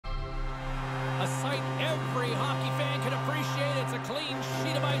sight every hockey fan can appreciate. It's a clean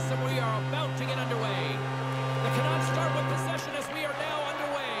sheet of ice, and we are about to get underway. The Canucks start with possession as we are now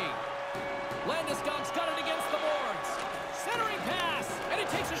underway. Landeskog's got it against the boards. Centering pass, and he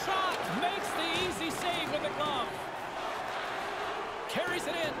takes a shot. Makes the easy save with the glove. Carries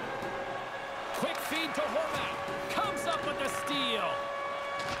it in. Quick feed to Horvat. Comes up with the steal.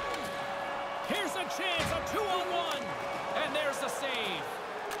 Here's a chance, a 2-on-1. And there's the save.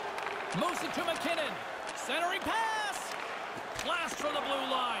 Moves it to McKinnon. Centering pass. Blast from the blue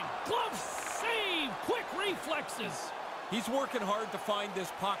line. Glove save. Quick reflexes. He's working hard to find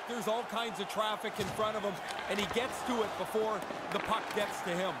this puck. There's all kinds of traffic in front of him, and he gets to it before the puck gets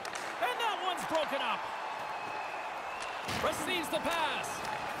to him. And that one's broken up. Receives the pass.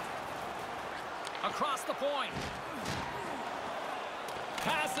 Across the point.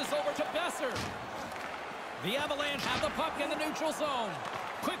 Passes over to Besser. The Avalanche have the puck in the neutral zone.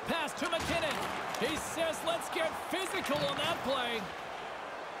 Quick pass to McKinnon. He says, let's get physical on that play.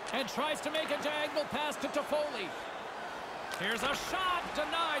 And tries to make a diagonal pass to Toffoli. Here's a shot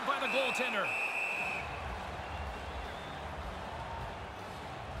denied by the goaltender.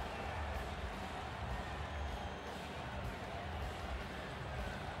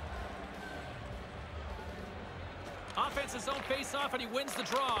 Offense's zone face-off, and he wins the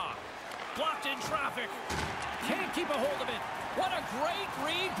draw. Blocked in traffic. Can't keep a hold of it. What a great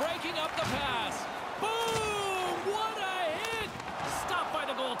read, breaking up the pass. Boom! What a hit! Stopped by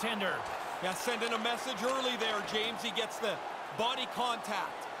the goaltender. Yeah, sending a message early there, James. He gets the body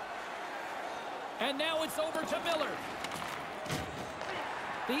contact. And now it's over to Miller.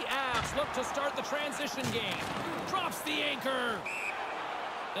 The Avs look to start the transition game. Drops the anchor.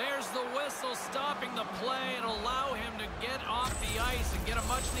 There's the whistle stopping the play and allow him to get off the ice and get a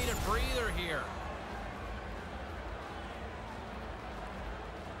much-needed breather here.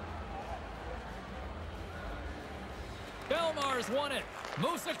 Belmar's won it.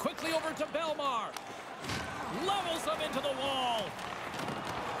 Moves it quickly over to Belmar. Levels him into the wall.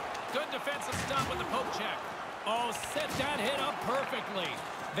 Good defensive stop with the poke check. Oh, set that hit up perfectly.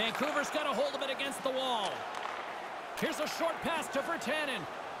 Vancouver's got a hold of it against the wall. Here's a short pass to Virtanen.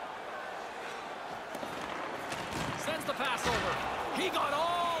 Sends the pass over. He got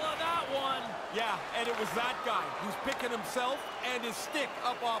all of that one. Yeah, and it was that guy who's picking himself and his stick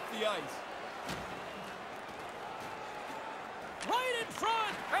up off the ice. Right in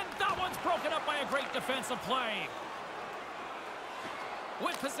front, and that one's broken up by a great defensive play.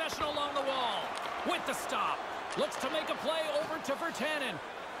 With possession along the wall, with the stop. Looks to make a play over to Virtanen.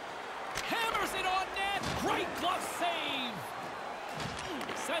 Hammers it on net. Great glove save.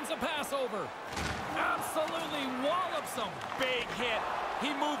 Sends a pass over. Absolutely wallops him. Big hit. He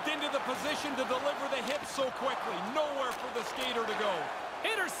moved into the position to deliver the hit so quickly. Nowhere for the skater to go.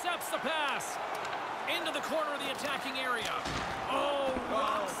 Intercepts the pass. Into the corner of the attacking area. Oh,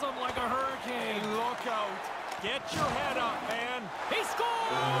 rocks him like a hurricane. Hey, look out. Get your head up, man. He scores!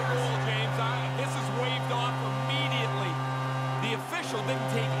 Goal, James. This is waved off immediately. The official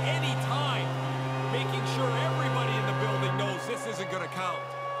didn't take any time, making sure everybody in the building knows this isn't going to count.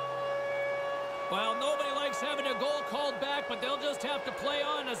 Well, nobody likes having a goal called back, but they'll just have to play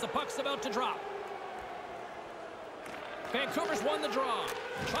on as the puck's about to drop. Vancouver's won the draw.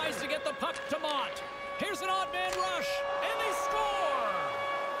 Tries to get the puck to Mott. Here's an odd man rush, and they score!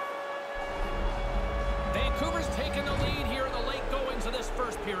 Vancouver's taken the lead here in the late goings of this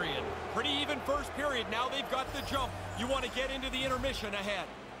first period. Pretty even first period. Now they've got the jump. You want to get into the intermission ahead.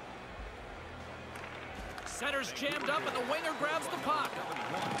 Center's jammed up, and the winger grabs the puck.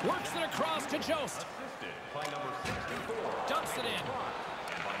 Works it across to Jost. Dumps it in.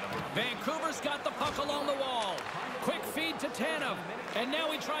 Vancouver's got the puck along the wall. Quick feed to Tanev. And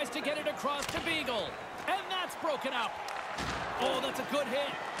now he tries to get it across to Beagle. And that's broken up. Oh, that's a good hit.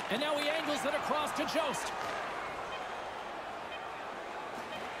 And now he angles it across to Jost.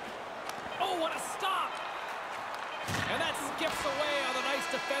 Oh, what a stop. And that skips away on a nice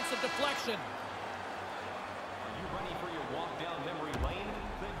defensive deflection. Are you ready for your walk down memory lane?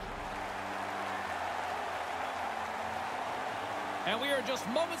 And we are just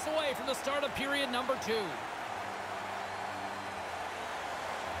moments away from the start of period number 2.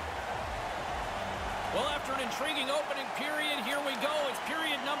 Well, after an intriguing opening period, here we go. It's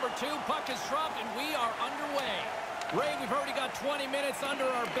period number 2. Puck is dropped, and we are underway. Ray, we've already got 20 minutes under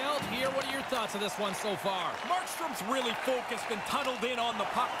our belt here. What are your thoughts of this one so far? Markstrom's really focused and tunneled in on the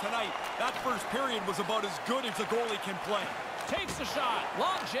puck tonight. That first period was about as good as a goalie can play. Takes a shot.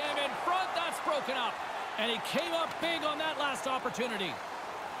 Long jam in front. That's broken up. And he came up big on that last opportunity.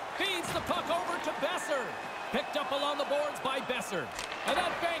 Feeds the puck over to Besser. Picked up along the boards by Besser. And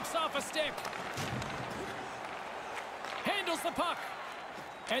that banks off a stick. the puck.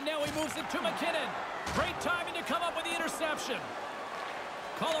 And now he moves it to McKinnon. Great timing to come up with the interception.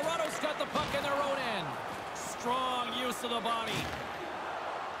 Colorado's got the puck in their own end. Strong use of the body.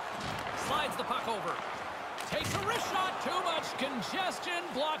 Slides the puck over. Takes a wrist shot. Too much congestion.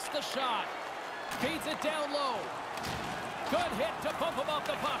 Blocks the shot. Feeds it down low. Good hit to bump him off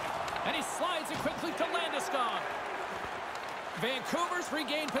the puck. And he slides it quickly to Landeskog. Vancouver's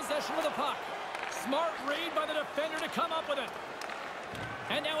regained possession of the puck. Smart read by the defender to come up with it.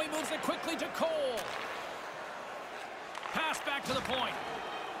 And now he moves it quickly to Cole. Pass back to the point.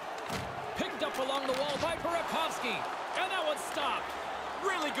 Picked up along the wall by Burakovsky. And that one's stopped.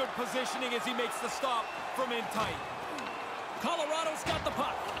 Really good positioning as he makes the stop from in tight. Colorado's got the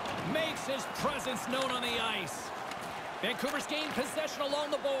puck. Makes his presence known on the ice. Vancouver's gained possession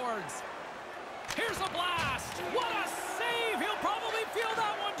along the boards. Here's a blast. What a save. He'll probably feel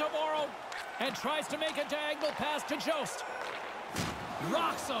that one tomorrow. And tries to make a diagonal pass to Jost.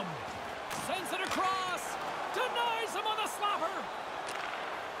 Rocks him. Sends it across. Denies him on the slapper.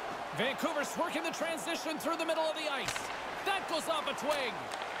 Vancouver's working the transition through the middle of the ice. That goes off a twig.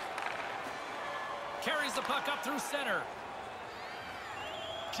 Carries the puck up through center.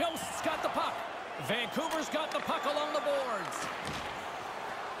 Jost's got the puck. Vancouver's got the puck along the boards.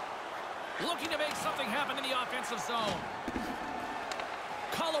 Looking to make something happen in the offensive zone.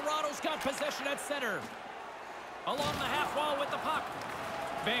 Colorado's got possession at center. Along the half wall with the puck.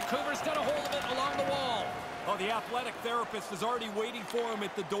 Vancouver's got a hold of it along the wall. Oh, the athletic therapist is already waiting for him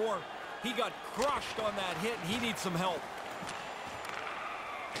at the door. He got crushed on that hit, and he needs some help.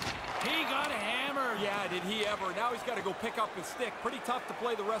 He got hammered. Yeah, did he ever. Now he's got to go pick up his stick. Pretty tough to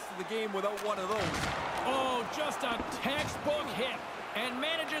play the rest of the game without one of those. Oh, just a textbook hit. And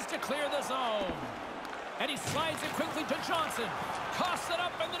manages to clear the zone. And he slides it quickly to Johnson. Tosses it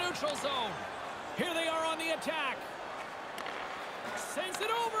up in the neutral zone. Here they are on the attack. Sends it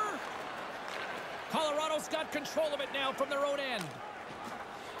over. Colorado's got control of it now from their own end.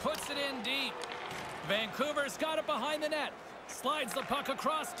 Puts it in deep. Vancouver's got it behind the net. Slides the puck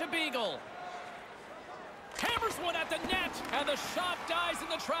across to Beagle. Hammers one at the net. And the shot dies in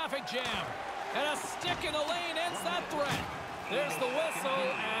the traffic jam. And a stick in the lane ends that threat. There's the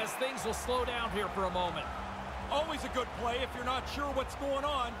whistle as things will slow down here for a moment. Always a good play. If you're not sure what's going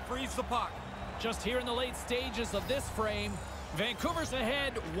on, freeze the puck. Just here in the late stages of this frame, Vancouver's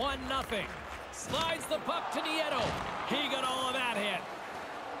ahead 1-0. Slides the puck to Nieto. He got all of that hit.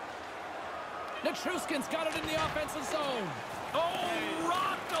 Nichushkin's got it in the offensive zone. Oh,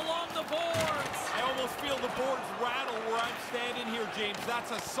 rocked along the boards. I almost feel the boards rattle where I'm standing here, James.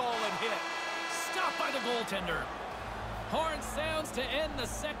 That's a solid hit. Stopped by the goaltender. Horn sounds to end the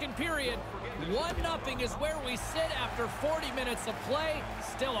second period. 1-0 is where we sit after 40 minutes of play.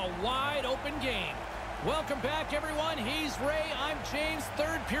 Still a wide open game. Welcome back, everyone. He's Ray. I'm James.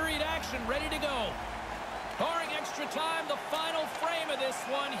 Third period action ready to go. Barring extra time, the final frame of this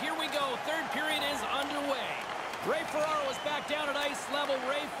one. Here we go. Third period is underway. Ray Ferraro is back down at ice level.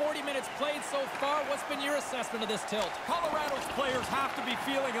 Ray, 40 minutes played so far. What's been your assessment of this tilt? Colorado's players have to be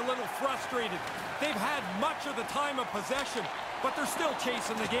feeling a little frustrated. They've had much of the time of possession, but they're still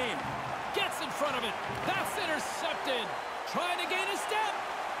chasing the game. Gets in front of it. That's intercepted. Trying to gain a step.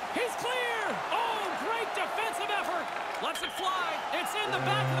 He's clear. Oh, great defensive effort. Lets it fly. It's in the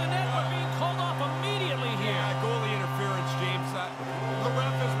back of the net, but being called off immediately here. Yeah, goalie interference, James. The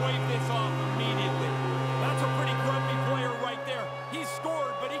ref has waved this off immediately. That's a pretty grumpy player right there. He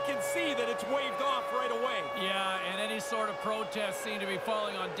scored, but he can see that it's waved off right away. Yeah, and any sort of protest seem to be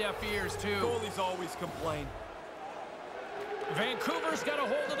falling on deaf ears, too. Goalies always complain. Vancouver's got a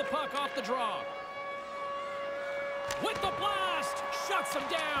hold of the puck off the draw. With the blast, shuts him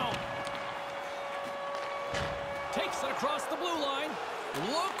down. Takes it across the blue line.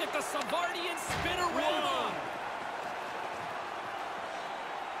 Look at the Savardian spin around.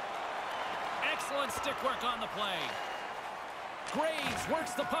 Excellent stick work on the play. Graves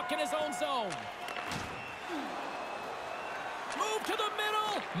works the puck in his own zone. Move to the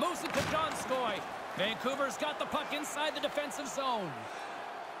middle. Moves it to Donskoy. Vancouver's got the puck inside the defensive zone.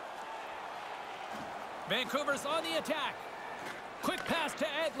 Vancouver's on the attack. Quick pass to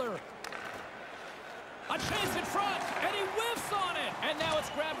Edler. A chance in front, and he whiffs on it. And now it's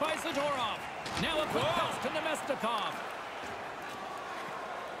grabbed by Zadorov. Now a quick pass to Nemestikov.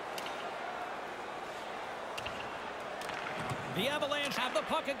 The Avalanche have the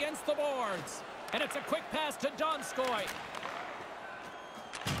puck against the boards. And it's a quick pass to Donskoy.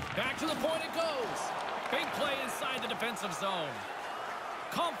 Back to the point it goes. Big play inside the defensive zone.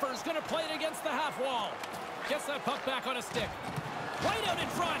 Compher's going to play it against the half wall. Gets that puck back on a stick. Right out in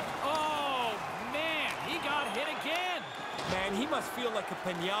front. Oh, man, he got hit again. Man, he must feel like a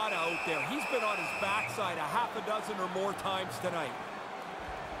piñata out there. He's been on his backside a half a dozen or more times tonight.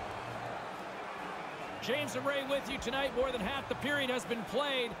 James and Ray with you tonight. More than half the period has been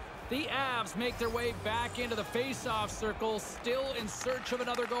played. The Avs make their way back into the face-off circle, still in search of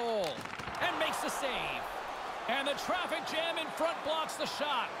another goal. And makes the save. And the traffic jam in front blocks the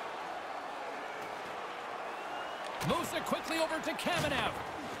shot. Moves it quickly over to Kamenev.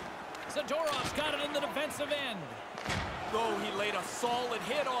 Zadorov's got it in the defensive end. Oh, he laid a solid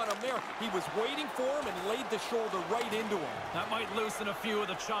hit on him there. He was waiting for him and laid the shoulder right into him. That might loosen a few of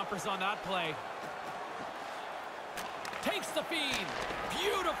the choppers on that play. Takes the feed.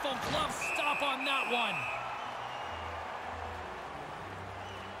 Beautiful glove stop on that one.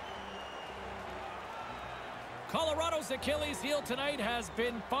 Colorado's Achilles heel tonight has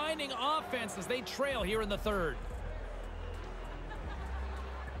been finding offense as they trail here in the third.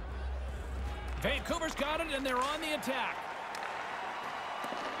 Vancouver's got it, and they're on the attack.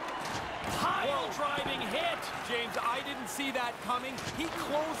 Pile driving hit. James, I didn't see that coming. He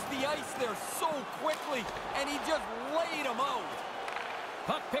closed the ice there so quickly, and he just laid him out.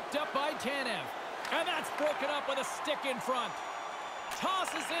 Puck picked up by Tanev. And that's broken up with a stick in front.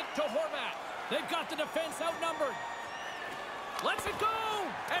 Tosses it to Horvat. They've got the defense outnumbered. Lets it go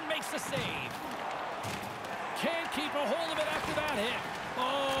and makes the save. Can't keep a hold of it after that hit.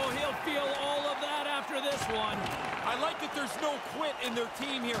 Oh, he'll feel all of that after this one. I like that there's no quit in their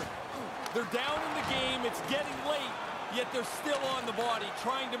team here. They're down in the game. It's getting late, yet they're still on the body,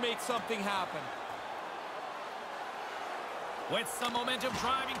 trying to make something happen. With some momentum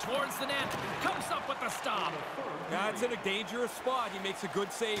driving towards the net. Comes up with the stop. That's in a dangerous spot. He makes a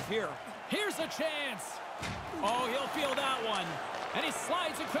good save here. Here's a chance. Oh, he'll feel that one. And he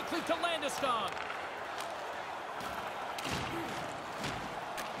slides it quickly to Landeskog.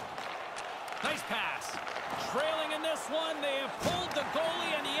 Nice pass. Trailing in this one, they have pulled the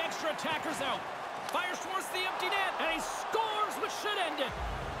goalie and the extra attackers out. Fires towards the empty net, and he scores, which should end it.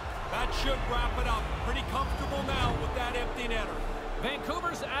 That should wrap it up. Pretty comfortable now with that empty netter.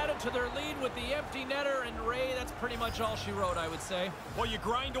 Vancouver's added to their lead with the empty netter, and Ray, that's pretty much all she wrote, I would say. Well, you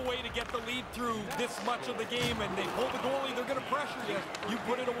grind away to get the lead through this much of the game, and they pull the goalie, they're going to pressure you. You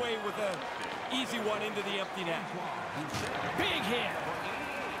put it away with an easy one into the empty net. Big hit.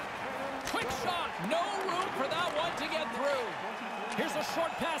 Quick shot. No room for that one to get through. Here's a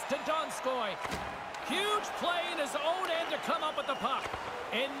short pass to Donskoy. Huge play in his own end to come up with the puck.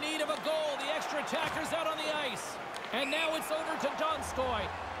 In need of a goal, the extra attacker's out on the ice. And now it's over to Donskoy.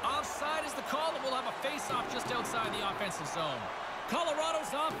 Offside is the call, and we'll have a face-off just outside the offensive zone.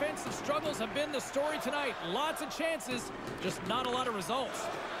 Colorado's offensive struggles have been the story tonight. Lots of chances, just not a lot of results.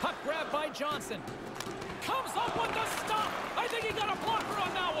 Puck grabbed by Johnson. Comes up with the stop. I think he got a blocker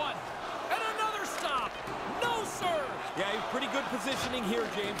on that one. And another stop. No, sir. Yeah, pretty good positioning here,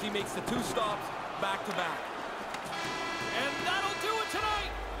 James. He makes the two stops back-to-back. And that'll do it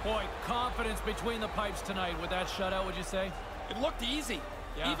tonight. Boy, confidence between the pipes tonight with that shutout, would you say? It looked easy.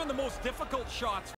 Yeah. Even the most difficult shots